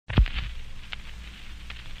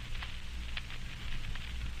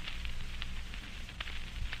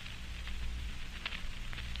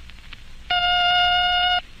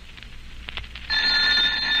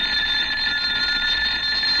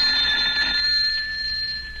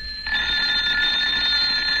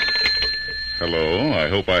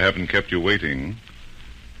hope I haven't kept you waiting.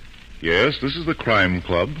 Yes, this is the Crime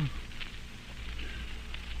Club.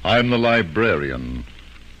 I'm the Librarian.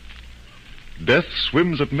 Death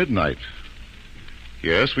swims at midnight.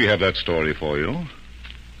 Yes, we have that story for you.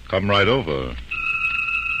 Come right over.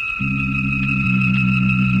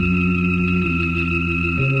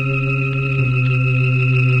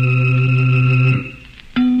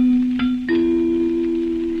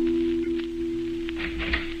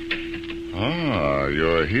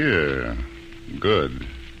 You're here. Good.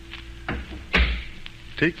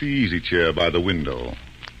 Take the easy chair by the window.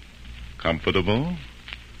 Comfortable?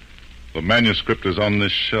 The manuscript is on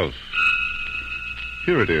this shelf.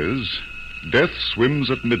 Here it is. Death Swims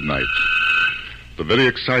at Midnight. The very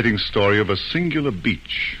exciting story of a singular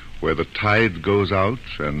beach where the tide goes out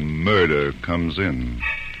and murder comes in.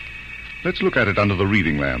 Let's look at it under the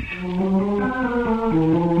reading lamp.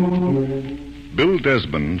 Bill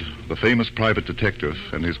Desmond, the famous private detective,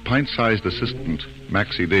 and his pint-sized assistant,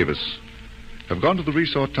 Maxie Davis, have gone to the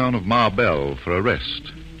resort town of Marbell for a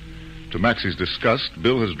rest. To Maxie's disgust,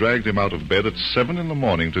 Bill has dragged him out of bed at 7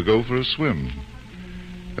 a.m. to go for a swim.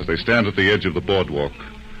 As they stand at the edge of the boardwalk,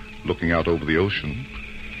 looking out over the ocean,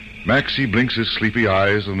 Maxie blinks his sleepy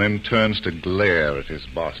eyes and then turns to glare at his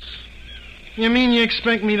boss. You mean you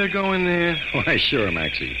expect me to go in there? Why, sure,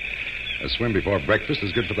 Maxie. A swim before breakfast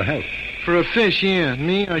is good for the health. For a fish, yeah.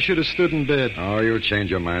 Me, I should have stood in bed. Oh, you'll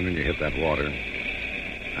change your mind when you hit that water.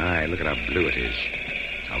 Aye, look at how blue it is.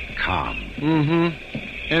 How calm. Mm-hmm.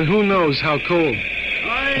 And who knows how cold.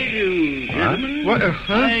 I do, gentlemen. What?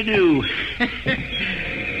 Huh? I do.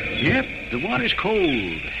 Yep, the water's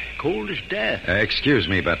cold. Cold as death. Excuse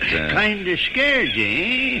me, but... Kind of scared you,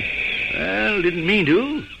 eh? Well, didn't mean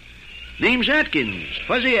to. Name's Atkins.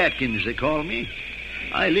 Fuzzy Atkins, they call me.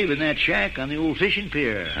 I live in that shack on the old fishing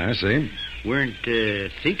pier. I see. Weren't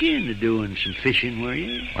thinking of doing some fishing, were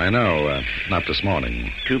you? I know. Not this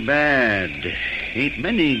morning. Too bad. Ain't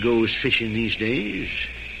many goes fishing these days.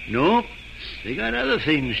 Nope. They got other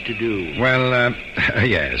things to do. Well,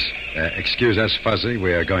 yes. Excuse us, Fuzzy.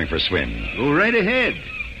 We're going for a swim. Go right ahead.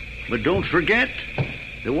 But don't forget,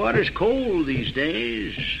 the water's cold these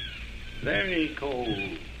days. Very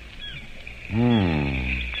cold.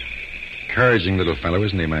 Encouraging little fellow,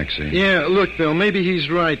 isn't he, Maxie? Yeah, look, Bill, maybe he's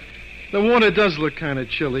right. The water does look kind of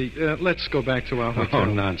chilly. Let's go back to our hotel. Oh,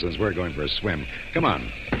 nonsense. We're going for a swim. Come on.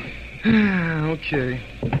 Okay.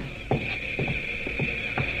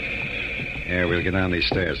 Yeah, we'll get down these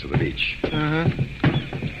stairs to the beach. Uh-huh.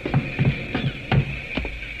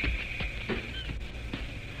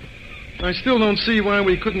 I still don't see why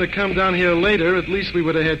we couldn't have come down here later. At least we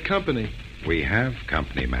would have had company. We have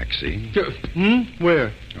company, Maxie.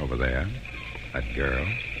 Where? Over there. That girl.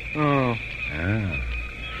 Oh. Ah.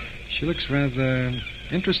 She looks rather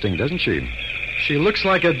interesting, doesn't she? She looks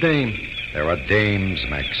like a dame. There are dames,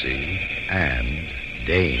 Maxie, and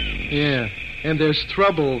dames. Yeah, and there's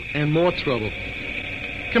trouble and more trouble.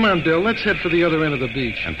 Come on, Bill, let's head for the other end of the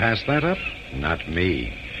beach. And pass that up? Not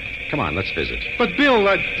me. Come on, let's visit. But, Bill,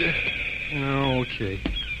 Oh, okay.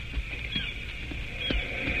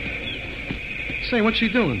 Say, what's she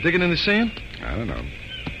doing? Digging in the sand? I don't know.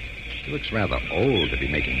 She looks rather old to be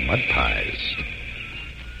making mud pies.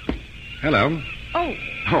 Hello. Oh,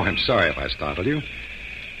 I'm sorry if I startled you.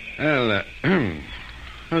 Well,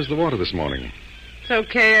 how's the water this morning? it's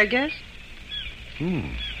okay, I guess.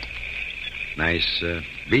 Nice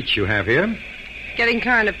beach you have here. Getting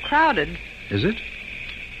kind of crowded. Is it?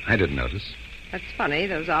 I didn't notice. That's funny.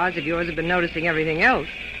 Those eyes of yours have been noticing everything else.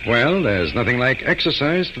 Well, there's nothing like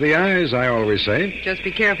exercise for the eyes, I always say. Just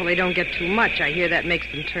be careful they don't get too much. I hear that makes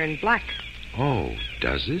them turn black. Oh,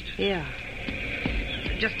 does it? Yeah.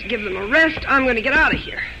 Just to give them a rest, I'm going to get out of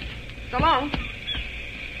here. So long.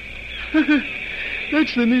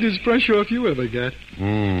 That's the neatest brush off you ever got.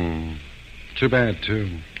 Too bad,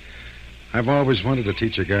 too. I've always wanted to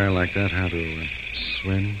teach a girl like that how to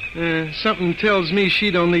swim. Something tells me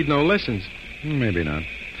she don't need no lessons. Maybe not.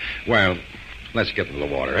 Well, let's get into the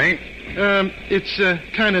water, eh? It's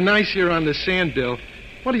kind of nice here on the sand, Bill.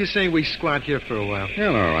 What do you say we squat here for a while? Yeah,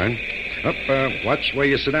 all right. Watch where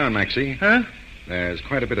you sit down, Maxie. Huh? There's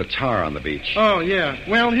quite a bit of tar on the beach. Oh, yeah.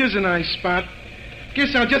 Well, here's a nice spot.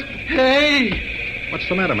 Guess I'll just... Hey! What's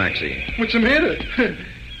the matter, Maxie? What's the matter?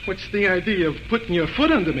 What's the idea of putting your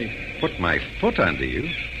foot under me? Put my foot under you?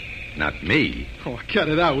 Not me. Oh, cut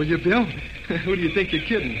it out, will you, Bill? Who do you think you're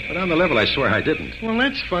kidding? But on the level, I swear I didn't. Well,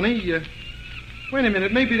 that's funny. Wait a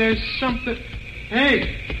minute. Maybe there's something...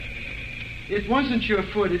 Hey! It wasn't your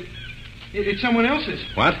foot. It's someone else's.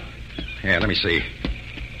 What? Yeah, let me see.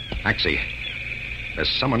 Maxie, there's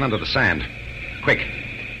someone under the sand. Quick,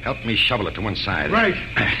 Help me shovel it to one side. Right.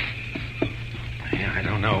 Yeah, I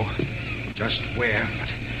don't know just where, but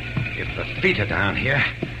if the feet are down here,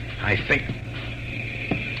 I think...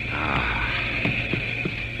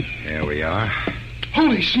 Here we are.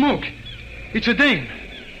 Holy smoke! It's a dame.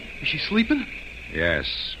 Is she sleeping?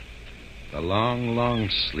 Yes. The long, long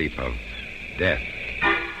sleep of death.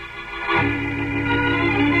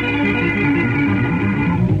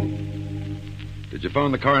 Did you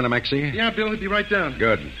phone the coroner, Maxie? Yeah, Bill, he'll be right down.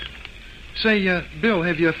 Good. Say, Bill,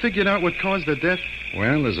 have you figured out what caused the death?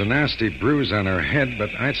 Well, there's a nasty bruise on her head, but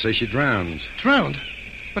I'd say she drowned. Drowned?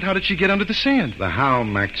 But how did she get under the sand? The how,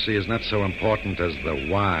 Maxie, is not so important as the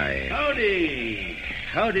why. Howdy.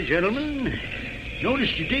 Howdy, gentlemen.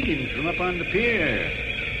 Noticed you digging from up on the pier.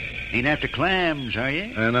 Ain't after clams, are you?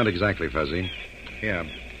 Not exactly, Fuzzy. Here,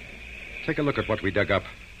 take a look at what we dug up.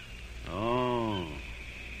 Oh.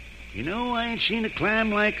 You know, I ain't seen a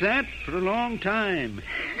clam like that for a long time.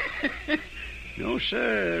 No,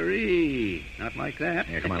 sirree. Not like that.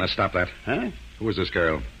 Here, come on, let's stop that. Huh? Who is this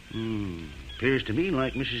girl? Appears to me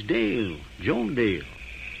like Mrs. Dale, Joan Dale.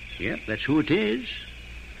 Yep, that's who it is.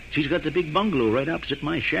 She's got the big bungalow right opposite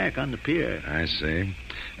my shack on the pier. I see.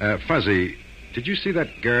 Fuzzy, did you see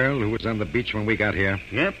that girl who was on the beach when we got here?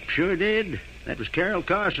 Yep, sure did. That was Carol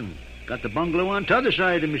Carson. Got the bungalow on t'other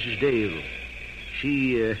side of Mrs. Dale.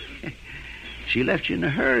 She left you in a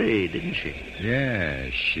hurry, didn't she?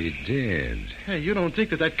 Yes, she did. Hey, you don't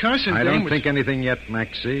think that Carson I dame don't was... think anything yet,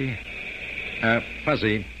 Maxie.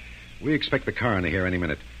 Fuzzy, we expect the coroner here any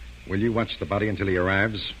minute. Will you watch the body until he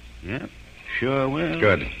arrives? Yep, sure will.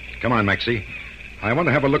 Good. Come on, Maxie. I want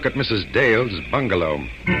to have a look at Mrs. Dale's bungalow.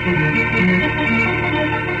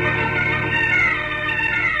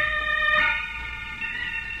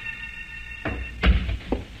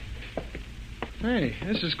 Hey,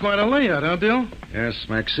 this is quite a layout, huh, Bill? Yes,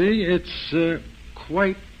 Maxie, it's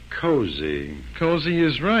quite cozy. Cozy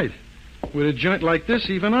is right. With a joint like this,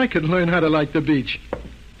 even I could learn how to like the beach.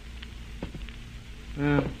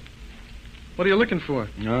 What are you looking for?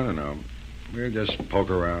 No, no, no. We'll just poke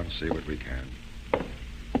around, see what we can.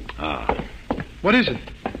 What is it?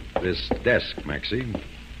 This desk, Maxie.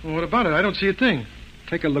 Well, what about it? I don't see a thing.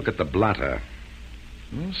 Take a look at the blotter.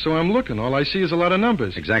 Well, so I'm looking. All I see is a lot of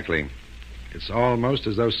numbers. Exactly. It's almost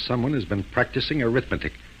as though someone has been practicing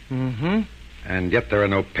arithmetic. Mm-hmm. And yet there are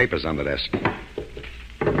no papers on the desk.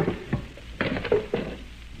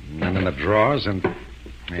 None in the drawers, and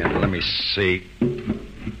let me see.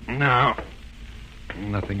 No.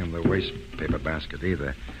 Nothing in the waste paper basket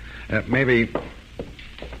either. Maybe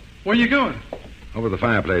Where you going? over the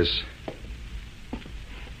fireplace.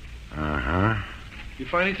 Uh-huh. You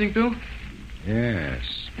find anything, Bill? Yes.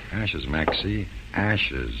 Ashes, Maxie.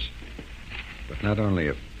 Ashes. But not only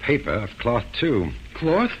of paper, of cloth, too.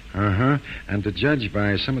 Cloth? Uh-huh. And to judge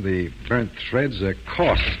by some of the burnt threads, a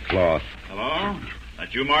coarse cloth. Hello?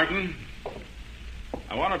 That you, Martin?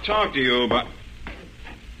 I want to talk to you about...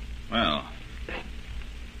 Well,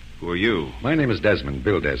 who are you? My name is Desmond,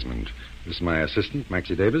 Bill Desmond. This is my assistant,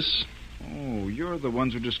 Maxie Davis. Oh, you're the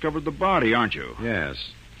ones who discovered the body, aren't you? Yes.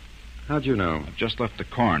 How'd you know? I've just left the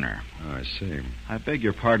coroner. Oh, I see. I beg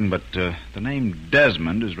your pardon, but the name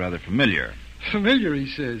Desmond is rather familiar. Familiar, he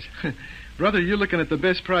says. Brother, you're looking at the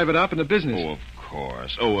best private op in the business. Oh, of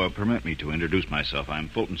course. Oh, permit me to introduce myself. I'm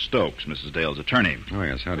Fulton Stokes, Mrs. Dale's attorney. Oh,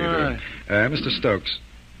 yes. How do you All do? right. Mr. Stokes,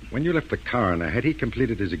 when you left the coroner, had he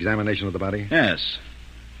completed his examination of the body? Yes.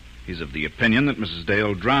 He's of the opinion that Mrs.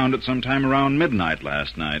 Dale drowned at some time around midnight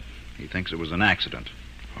last night. He thinks it was an accident.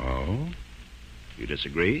 Oh? You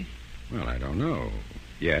disagree? Well, I don't know.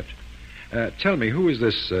 Yet. Tell me, who is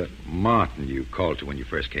this Martin you called to when you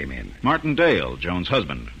first came in? Martin Dale, Joan's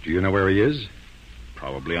husband. Do you know where he is?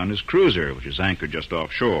 Probably on his cruiser, which is anchored just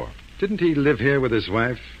offshore. Didn't he live here with his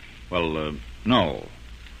wife? Well, no.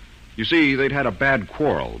 You see, they'd had a bad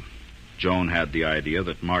quarrel. Joan had the idea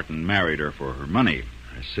that Martin married her for her money.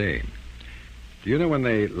 I see. Do you know when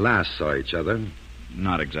they last saw each other?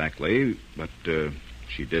 Not exactly, but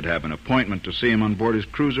she did have an appointment to see him on board his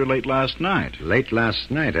cruiser late last night. Late last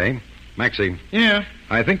night, eh? Maxie, Yeah.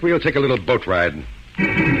 I think we'll take a little boat ride.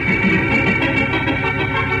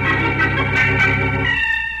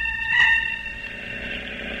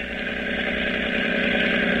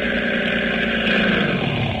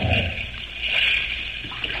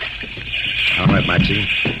 All right, Maxie.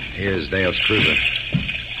 Here's Dale's cruiser.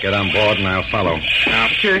 Get on board and I'll follow.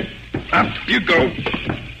 Okay. Up you go.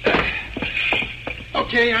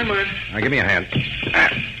 Okay, I'm on. Now, give me a hand.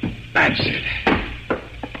 That's it.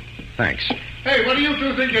 Thanks. Hey, what do you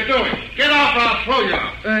two think you're doing? Get Get off or I'll throw you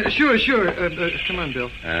out. Sure. Come on,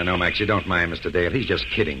 Bill. No, Max, you don't mind, Mr. Dale. He's just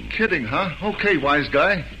kidding. Kidding, huh? Okay, wise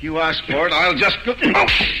guy. You asked for it. I'll just go.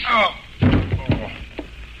 Oh.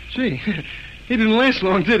 Gee, he didn't last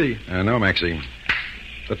long, did he? No, Maxie.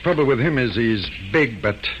 The trouble with him is he's big,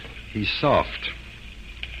 but he's soft.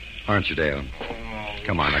 Aren't you, Dale?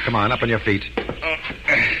 Come on, up on your feet. Well,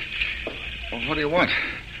 what do you want?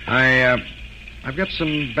 I've got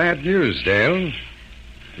some bad news, Dale.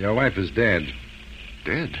 Your wife is dead.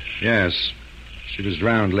 Dead? Yes. She was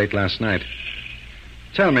drowned late last night.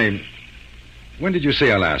 Tell me, when did you see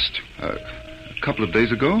her last? A couple of days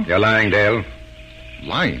ago. You're lying, Dale.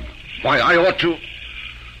 Lying? Why, I ought to...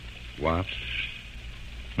 What?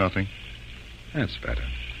 Nothing. That's better.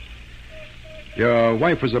 Your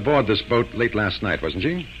wife was aboard this boat late last night, wasn't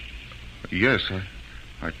she? Yes,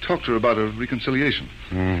 I talked to her about a reconciliation.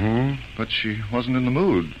 Mm-hmm. But she wasn't in the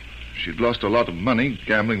mood. She'd lost a lot of money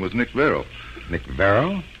gambling with Nick Vero. Nick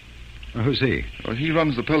Vero? Well, who's he? Well, he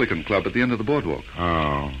runs the Pelican Club at the end of the boardwalk.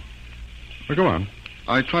 Oh. Well, go on.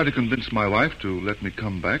 I tried to convince my wife to let me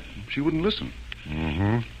come back. She wouldn't listen.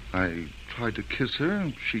 Mm-hmm. I tried to kiss her,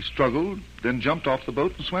 and she struggled, then jumped off the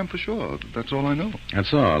boat and swam for shore. That's all I know.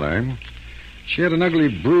 That's all, eh? She had an ugly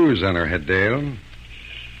bruise on her head, Dale.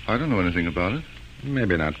 I don't know anything about it.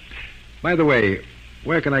 Maybe not. By the way,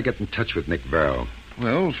 where can I get in touch with Nick Vero?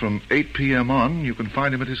 Well, from 8 p.m. on, you can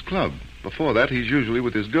find him at his club. Before that, he's usually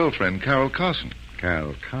with his girlfriend, Carol Carson.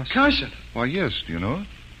 Carol Carson? Carson? Why, yes. Do you know her?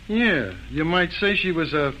 Yeah. You might say she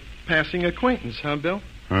was a passing acquaintance, huh, Bill?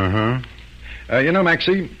 Uh-huh. You know,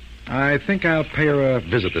 Maxie, I think I'll pay her a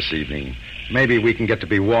visit this evening. Maybe we can get to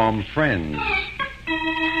be warm friends.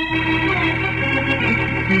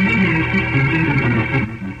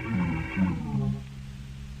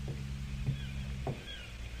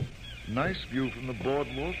 Nice view from the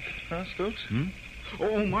boardwalk, huh, Stokes?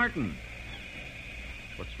 Oh, Martin.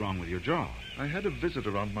 What's wrong with your jaw? I had a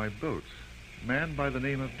visitor on my boat. A man by the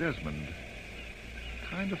name of Desmond.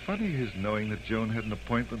 Kind of funny his knowing that Joan had an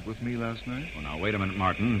appointment with me last night. Oh, now, wait a minute,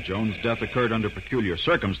 Martin. Joan's death occurred under peculiar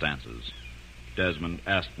circumstances. Desmond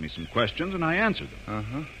asked me some questions, and I answered them.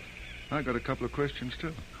 Uh-huh. I got a couple of questions,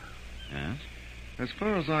 too. Yes? As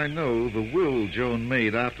far as I know, the will Joan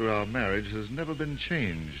made after our marriage has never been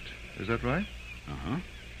changed. Is that right? Uh-huh.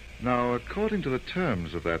 Now, according to the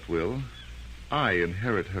terms of that will, I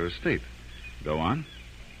inherit her estate. Go on.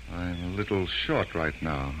 I'm a little short right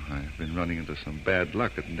now. I've been running into some bad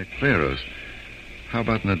luck at Nick Vero's. How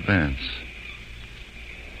about an advance?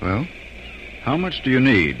 Well? How much do you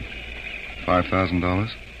need? $5,000.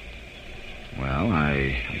 Well,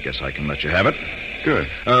 I guess I can let you have it.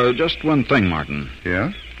 Good. Just one thing, Martin.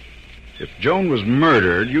 Yeah? If Joan was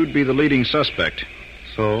murdered, you'd be the leading suspect.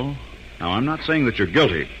 So? Now, I'm not saying that you're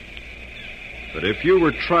guilty. But if you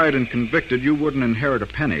were tried and convicted, you wouldn't inherit a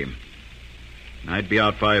penny. I'd be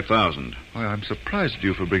out $5,000. Why, I'm surprised at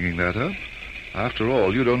you for bringing that up. After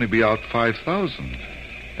all, you'd only be out $5,000.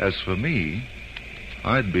 As for me,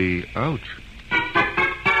 I'd be out.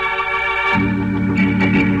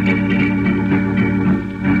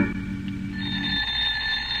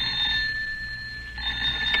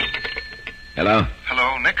 Hello?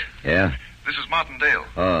 Hello, Nick. Yeah? This is Martin Dale.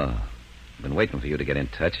 Oh, been waiting for you to get in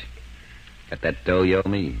touch. Got that dough you owe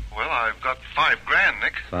me? Well, I've got $5,000,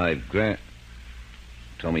 Nick. $5,000.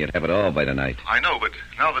 Told me you'd have it all by tonight. I know, but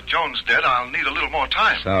now that Joan's dead, I'll need a little more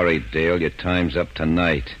time. Sorry, Dale, your time's up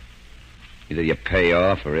tonight. Either you pay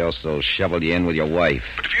off or else they'll shovel you in with your wife.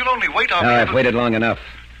 But if you'll only wait, I'll... I've waited long enough.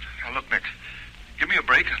 Now, look, Nick, give me a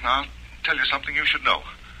break, and I'll tell you something you should know.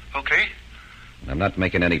 Okay? I'm not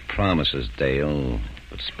making any promises, Dale,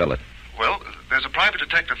 but spell it. Well, there's a private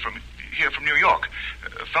detective from New York,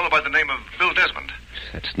 a fellow by the name of Bill Desmond.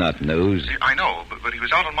 That's not news. I know, but he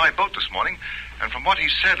was out on my boat this morning, and from what he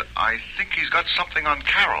said, I think he's got something on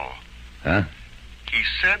Carol. Huh? He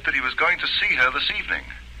said that he was going to see her this evening.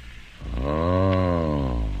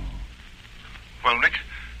 Oh. Well, Nick,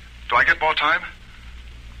 do I get more time?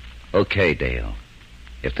 Okay, Dale.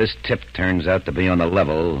 If this tip turns out to be on the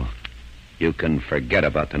level, you can forget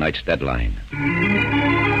about tonight's deadline.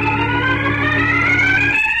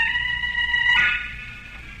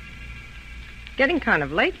 Getting kind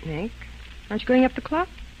of late, Nick. Aren't you going up the clock?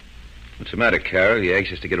 What's the matter, Carol? You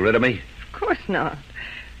anxious to get rid of me? Of course not.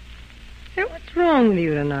 Hey, what's wrong with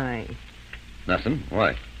you tonight? Nothing.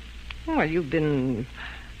 Why? Well, you've been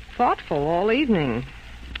thoughtful all evening.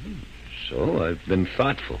 So, I've been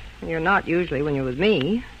thoughtful. You're not usually when you're with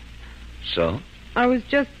me. So? I was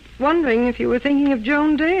just wondering if you were thinking of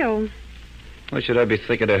Joan Dale. Why should I be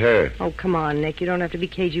thinking of her? Oh, come on, Nick. You don't have to be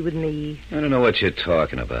cagey with me. I don't know what you're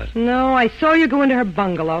talking about. No, I saw you go into her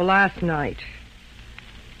bungalow last night.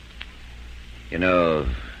 You know,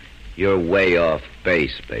 you're way off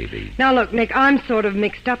base, baby. Now, look, Nick, I'm sort of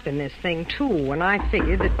mixed up in this thing, too, and I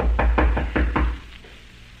figured that...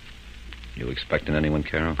 You expecting anyone,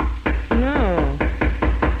 Carol? No.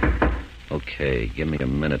 Okay, give me a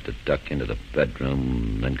minute to duck into the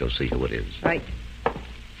bedroom, then go see who it is. Right.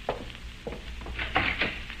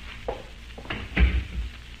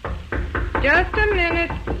 Just a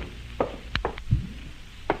minute.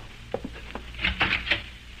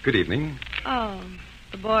 Good evening. Oh,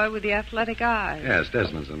 the boy with the athletic eyes. Yes,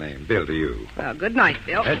 Desmond's the name. Bill to you. Well, good night,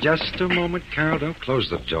 Bill. Just a moment, Carol. Don't close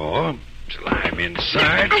the door till I'm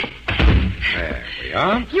inside. There we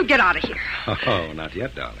are. You get out of here. Oh, not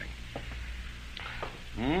yet, darling.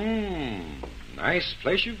 Nice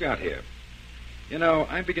place you've got here. You know,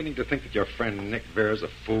 I'm beginning to think that your friend Nick Vera's a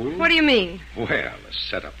fool. What do you mean? Well, a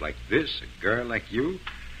setup like this, a girl like you,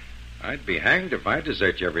 I'd be hanged if I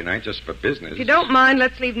desert you every night just for business. If you don't mind,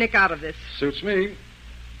 let's leave Nick out of this. Suits me.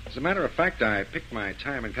 As a matter of fact, I picked my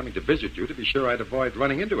time in coming to visit you to be sure I'd avoid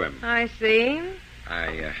running into him. I see.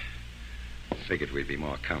 I figured we'd be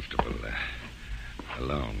more comfortable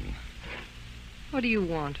alone. What do you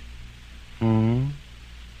want? Don't.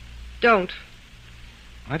 Don't.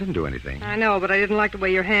 I didn't do anything. I know, but I didn't like the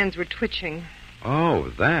way your hands were twitching. Oh,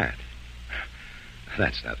 that.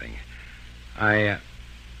 That's nothing. I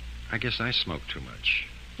guess I smoke too much.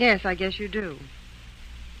 Yes, I guess you do.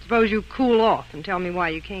 Suppose you cool off and tell me why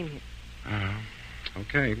you came here.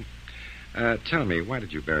 Okay. Tell me, why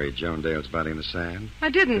did you bury Joan Dale's body in the sand? I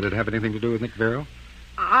didn't. Did it have anything to do with Nick Vero?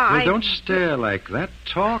 Well, don't stare like that.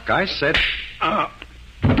 Talk. I said...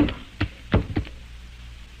 You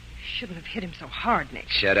shouldn't have hit him so hard, Nick.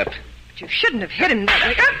 Shut up. But you shouldn't have hit him that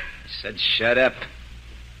way. I said shut up.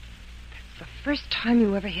 It's the first time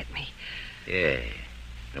you ever hit me. Yeah.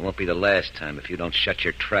 It won't be the last time if you don't shut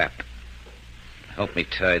your trap. Help me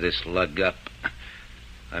tie this lug up.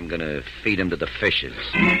 I'm going to feed him to the fishes.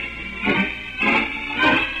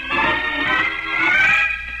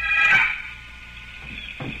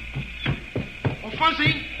 Oh,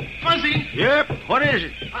 Fuzzy! Fuzzy! Yep, what is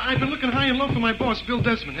it? I've been looking high and low for my boss, Bill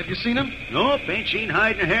Desmond. Have you seen him? Nope, ain't seen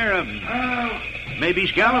hide nor hair of him. Maybe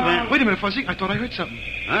he's gallivanting. Wait a minute, Fuzzy. I thought I heard something.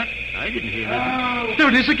 Huh? I didn't hear nothing. There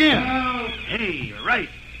it is again. Hey, you're right.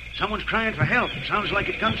 Someone's crying for help. Sounds like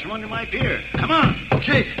it comes from under my pier. Come on.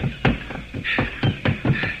 Okay.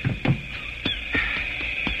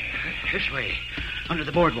 This way, under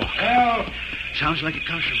the boardwalk. Sounds like it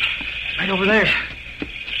comes from right over there.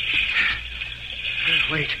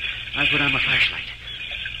 Wait, I'll put on my flashlight.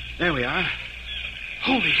 There we are.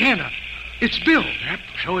 Holy Hannah. It's Bill. Yep,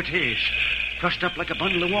 so it is. Trussed up like a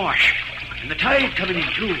bundle of wash. And the tide coming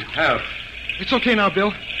in, too. Help. It's okay now,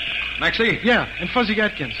 Bill. Maxie? Yeah, and Fuzzy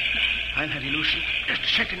Atkins. I'll have you loosen. Just a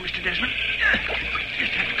second, Mr. Desmond.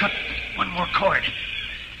 Just have to cut one more cord.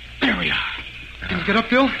 There we are. Can you get up,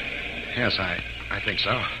 Bill? Yes, I think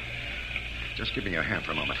so. Just give me your hand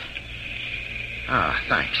for a moment.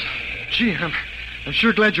 Thanks. Gee, I'm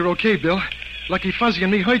sure glad you're okay, Bill. Lucky Fuzzy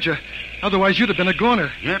and me heard you. Otherwise, you'd have been a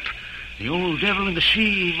goner. Yep. The old devil in the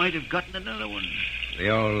sea might have gotten another one. The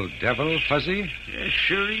old devil, Fuzzy? Yes,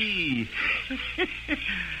 sure-ee.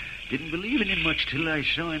 Didn't believe in him much till I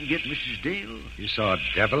saw him get Mrs. Dale. You saw a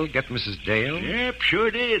devil get Mrs. Dale? Yep,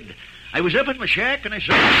 sure did. I was up at my shack and I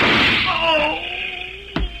saw... Oh!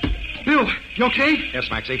 Bill, you okay? Yes,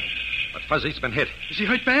 Maxie. But Fuzzy's been hit. Is he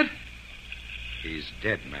hurt bad? He's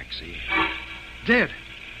dead, Maxie. Dead.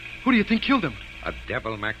 Who do you think killed him? A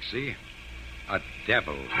devil, Maxie. A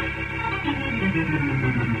devil.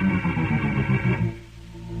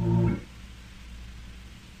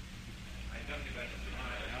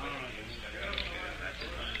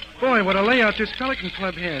 Boy, what a layout this Pelican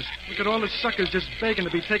Club has. Look at all the suckers just begging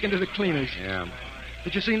to be taken to the cleaners. Yeah.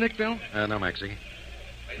 Did you see Nick, Bill? No, Maxie.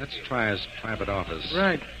 Let's try his private office.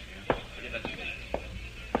 Right.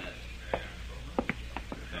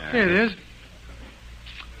 Here it is.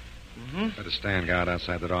 Better stand guard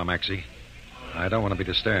outside the door, Maxie. I don't want to be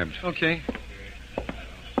disturbed. Okay.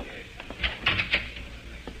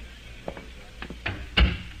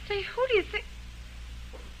 Say, who do you think...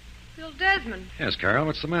 Bill Desmond. Yes, Carol,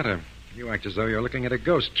 what's the matter? You act as though you're looking at a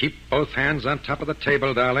ghost. Keep both hands on top of the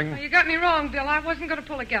table, darling. Oh, you got me wrong, Bill. I wasn't going to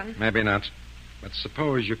pull a gun. Maybe not. But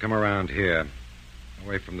suppose you come around here,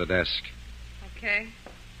 away from the desk. Okay.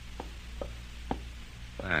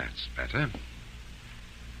 That's better.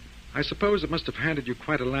 I suppose it must have handed you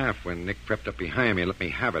quite a laugh when Nick crept up behind me and let me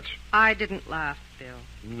have it. I didn't laugh, Bill.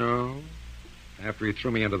 No? After he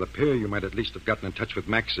threw me under the pier, you might at least have gotten in touch with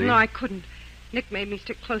Maxie. No, I couldn't. Nick made me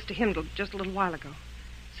stick close to him till just a little while ago.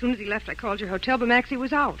 As soon as he left, I called your hotel, but Maxie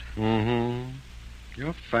was out. Mm-hmm.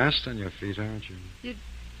 You're fast on your feet, aren't you?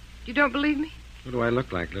 You don't believe me? What do I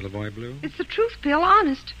look like, little boy blue? It's the truth, Bill,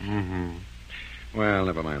 honest. Mm-hmm. Well,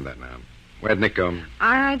 never mind that now. Where'd Nick go?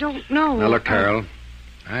 I don't know. Now, look, Carol.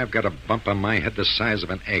 I've got a bump on my head the size of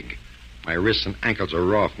an egg. My wrists and ankles are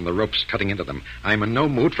raw from the ropes cutting into them. I'm in no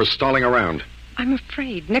mood for stalling around. I'm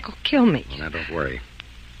afraid Nick will kill me. Well, now, don't worry.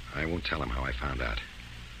 I won't tell him how I found out.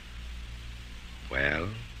 Well?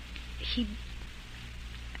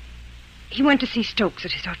 He went to see Stokes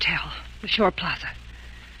at his hotel, the Shore Plaza.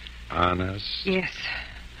 Honest? Yes.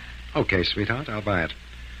 Okay, sweetheart, I'll buy it.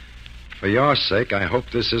 For your sake, I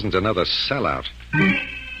hope this isn't another sellout.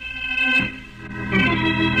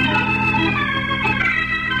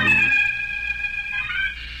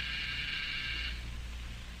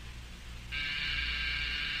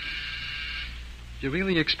 You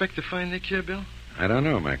really expect to find Nick here, Bill? I don't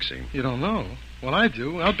know, Maxie. You don't know? Well, I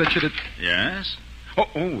do. I'll bet you that... Yes?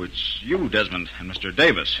 Oh, it's you, Desmond, and Mr.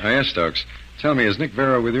 Davis. Oh, yes, Stokes. Tell me, is Nick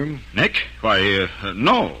Vero with you? Nick? Why,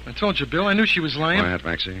 no. I told you, Bill. I knew she was lying. Quiet,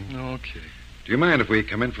 Maxie. Okay. Do you mind if we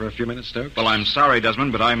come in for a few minutes, Stokes? Well, I'm sorry,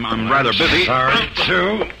 Desmond, but I'm rather busy. Sorry,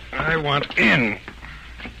 too. I want in.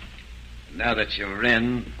 Now that you're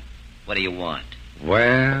in, what do you want?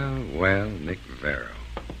 Well, Nick Vero.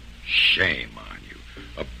 Shame on you.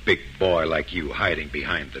 A big boy like you hiding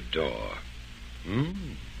behind the door.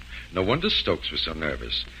 No wonder Stokes was so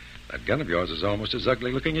nervous. That gun of yours is almost as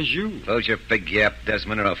ugly looking as you. Close your big yap,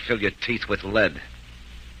 Desmond, or I'll fill your teeth with lead.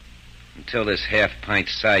 Until this half-pint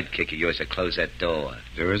sidekick of yours will close that door.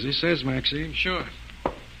 Do as he says, Maxie. Sure.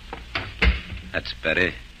 That's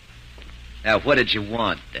better. Now, what did you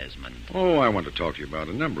want, Desmond? Oh, I want to talk to you about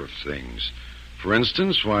a number of things. For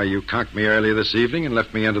instance, why you conked me earlier this evening and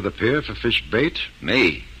left me under the pier for fish bait.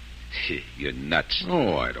 Me? You're nuts.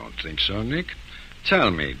 Oh, I don't think so, Nick.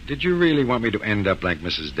 Tell me, did you really want me to end up like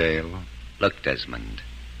Mrs. Dale? Look, Desmond,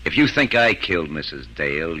 if you think I killed Mrs.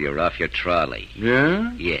 Dale, you're off your trolley.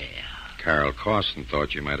 Yeah? Yeah. Carol Carson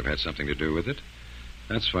thought you might have had something to do with it.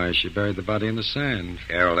 That's why she buried the body in the sand.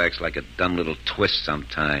 Carol acts like a dumb little twist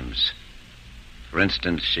sometimes. For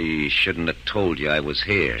instance, she shouldn't have told you I was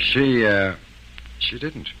here. She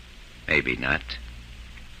didn't. Maybe not.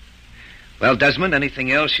 Well, Desmond,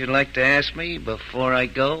 anything else you'd like to ask me before I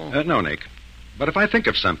go? No, Nick. But if I think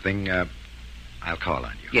of something, I'll call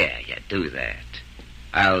on you. Yeah, do that.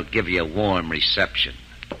 I'll give you a warm reception.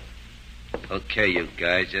 Okay, you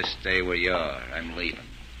guys, just stay where you are. I'm leaving.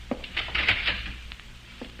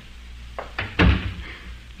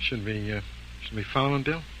 Should we follow him,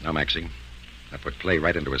 Bill? No, Maxie. That would play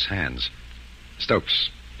right into his hands. Stokes.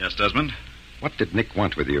 Yes, Desmond? What did Nick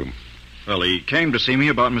want with you? Well, he came to see me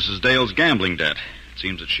about Mrs. Dale's gambling debt. It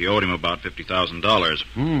seems that she owed him about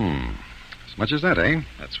 $50,000. As much as that, eh?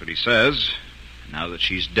 That's what he says. Now that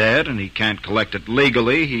she's dead and he can't collect it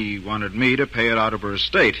legally, he wanted me to pay it out of her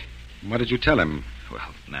estate. What did you tell him?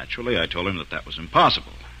 Well, naturally, I told him that was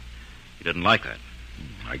impossible. He didn't like that.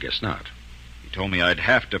 I guess not. He told me I'd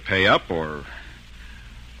have to pay up or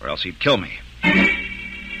else he'd kill me.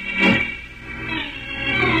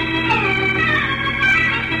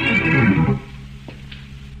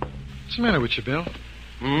 What's the matter with you, Bill?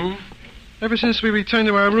 Ever since we returned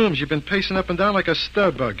to our rooms, you've been pacing up and down like a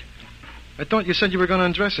stud bug. I thought you said you were going to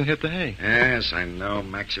undress and hit the hay. Yes, I know,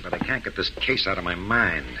 Maxie, but I can't get this case out of my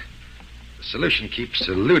mind. The solution keeps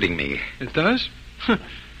eluding me. It does? Well,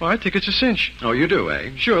 I think it's a cinch. Oh, you do, eh?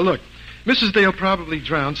 Sure, look. Mrs. Dale probably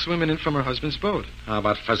drowned swimming in from her husband's boat. How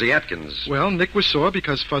about Fuzzy Atkins? Well, Nick was sore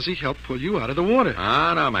because Fuzzy helped pull you out of the water.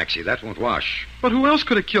 Ah, no, Maxie, that won't wash. But who else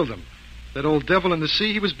could have killed him? That old devil in the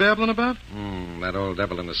sea he was babbling about? That old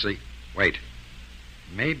devil in the sea. Wait.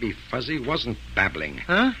 Maybe Fuzzy wasn't babbling.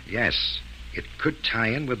 Huh? Yes. It could tie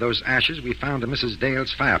in with those ashes we found in Mrs.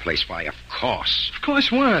 Dale's fireplace. Why, of course. Of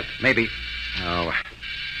course what? Maybe. Oh.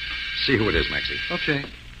 See who it is, Maxie. Okay.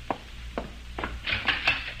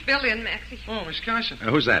 Bill in, Maxie. Oh, Miss Carson.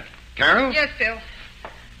 Who's that? Carol? Yes, Bill.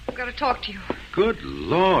 I've got to talk to you. Good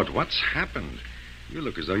Lord, what's happened? You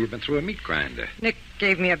look as though you've been through a meat grinder. Nick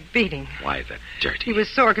gave me a beating. Why, the dirty... He was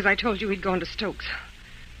sore because I told you he'd gone to Stokes.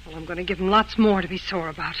 Well, I'm going to give him lots more to be sore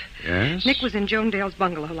about. Yes? Nick was in Joan Dale's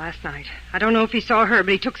bungalow last night. I don't know if he saw her,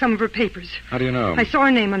 but he took some of her papers. How do you know? I saw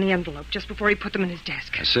her name on the envelope just before he put them in his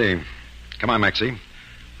desk. I see. Come on, Maxie.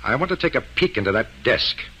 I want to take a peek into that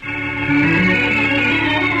desk.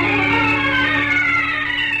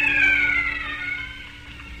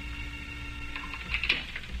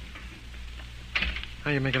 How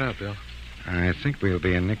you making out, Bill? I think we'll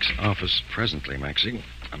be in Nick's office presently, Maxie,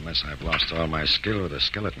 unless I've lost all my skill with a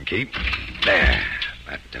skeleton key. There.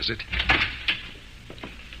 That does it.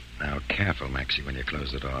 Now, careful, Maxie, when you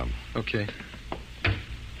close the door. Okay.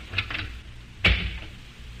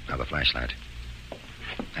 Now the flashlight.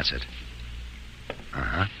 That's it.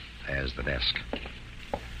 Uh-huh. There's the desk.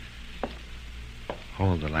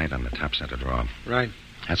 Hold the light on the top center drawer. Right.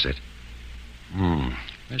 That's it.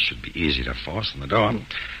 This should be easy to force in the door.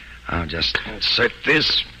 I'll just insert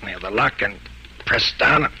this near the lock and press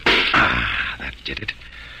down. Ah, that did it.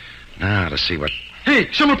 Now to see what... Hey,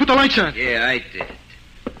 someone put the lights on. Yeah, I did.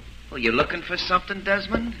 Well, you looking for something,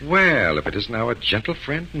 Desmond? Well, if it isn't our gentle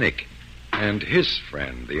friend Nick and his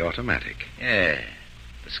friend, the automatic. Yeah.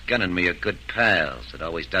 This gun and me are good pals. It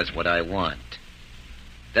always does what I want.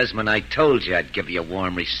 Desmond, I told you I'd give you a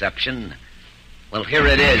warm reception. Well, here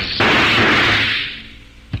it is.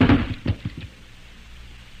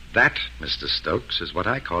 That, Mr. Stokes, is what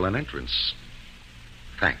I call an entrance.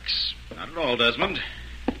 Thanks. Not at all, Desmond.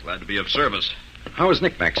 Glad to be of service. How is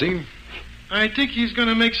Nick, Maxie? I think he's going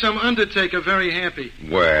to make some undertaker very happy.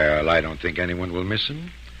 Well, I don't think anyone will miss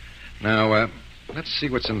him. Now, let's see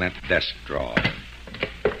what's in that desk drawer.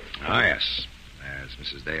 Ah, yes. There's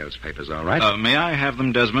Mrs. Dale's papers, all right. May I have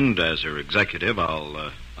them, Desmond? As her executive,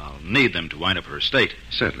 I'll need them to wind up her estate.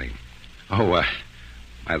 Certainly. Oh,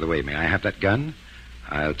 by the way, may I have that gun?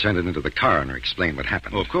 I'll turn it into the coroner, explain what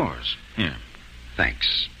happened. Oh, of course. Here.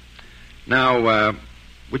 Thanks. Now,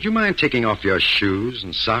 would you mind taking off your shoes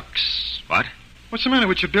and socks? What? What's the matter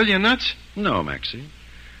with you, Bill? You nuts? No, Maxie.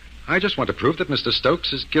 I just want to prove that Mr.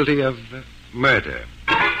 Stokes is guilty of murder.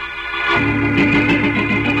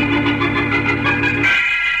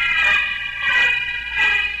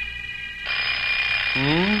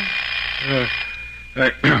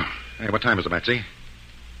 Hey, what time is it, Maxie?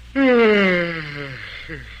 7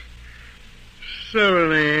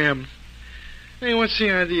 a.m. Hey, what's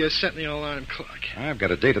the idea of setting the alarm clock? I've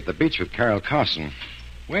got a date at the beach with Carol Carson.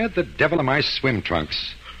 Where the devil are my swim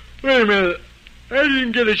trunks? Wait a minute. I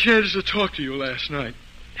didn't get a chance to talk to you last night.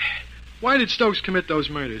 Why did Stokes commit those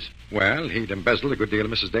murders? Well, he'd embezzled a good deal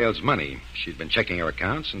of Mrs. Dale's money. She'd been checking her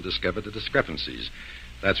accounts and discovered the discrepancies.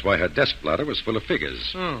 That's why her desk blotter was full of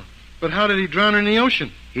figures. Oh. But how did he drown her in the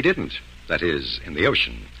ocean? He didn't. That is, in the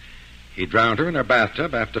ocean. He drowned her in her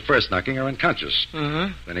bathtub after first knocking her unconscious. Uh-huh.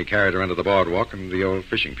 Then he carried her under the boardwalk and the old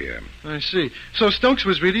fishing pier. I see. So Stokes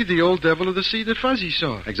was really the old devil of the sea that Fuzzy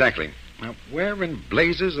saw. Exactly. Now, where in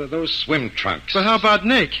blazes are those swim trunks? But how about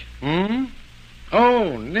Nick?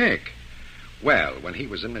 Oh, Nick. Well, when he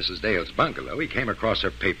was in Mrs. Dale's bungalow, he came across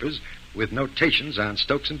her papers with notations on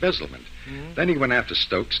Stokes' embezzlement. Then he went after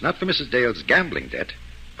Stokes, not for Mrs. Dale's gambling debt,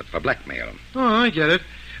 but for blackmail. Oh, I get it.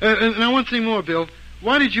 Now, one thing more, Bill.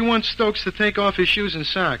 Why did you want Stokes to take off his shoes and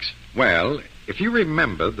socks? Well, if you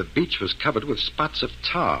remember, the beach was covered with spots of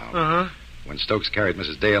tar. Uh-huh. When Stokes carried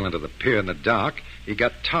Mrs. Dale into the pier in the dark, he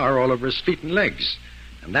got tar all over his feet and legs.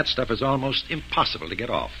 And that stuff is almost impossible to get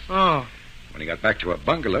off. Oh. When he got back to her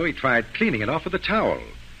bungalow, he tried cleaning it off with a towel.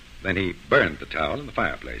 Then he burned the towel in the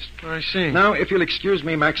fireplace. I see. Now, if you'll excuse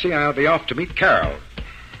me, Maxie, I'll be off to meet Carol.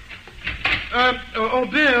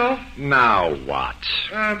 Bill. Now what?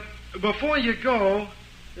 Before you go,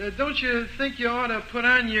 don't you think you ought to put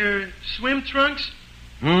on your swim trunks?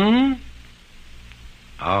 Oh.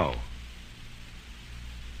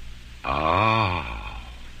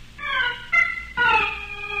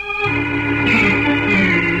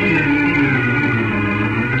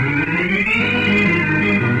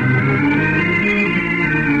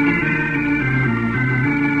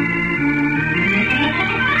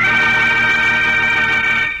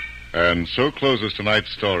 And so closes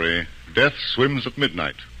tonight's story, Death Swims at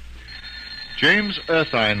Midnight. James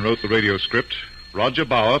Erthine wrote the radio script. Roger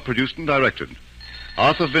Bauer produced and directed.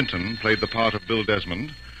 Arthur Vinton played the part of Bill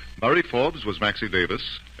Desmond. Murray Forbes was Maxie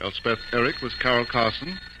Davis. Elspeth Eric was Carol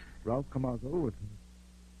Carson. Ralph Camargo was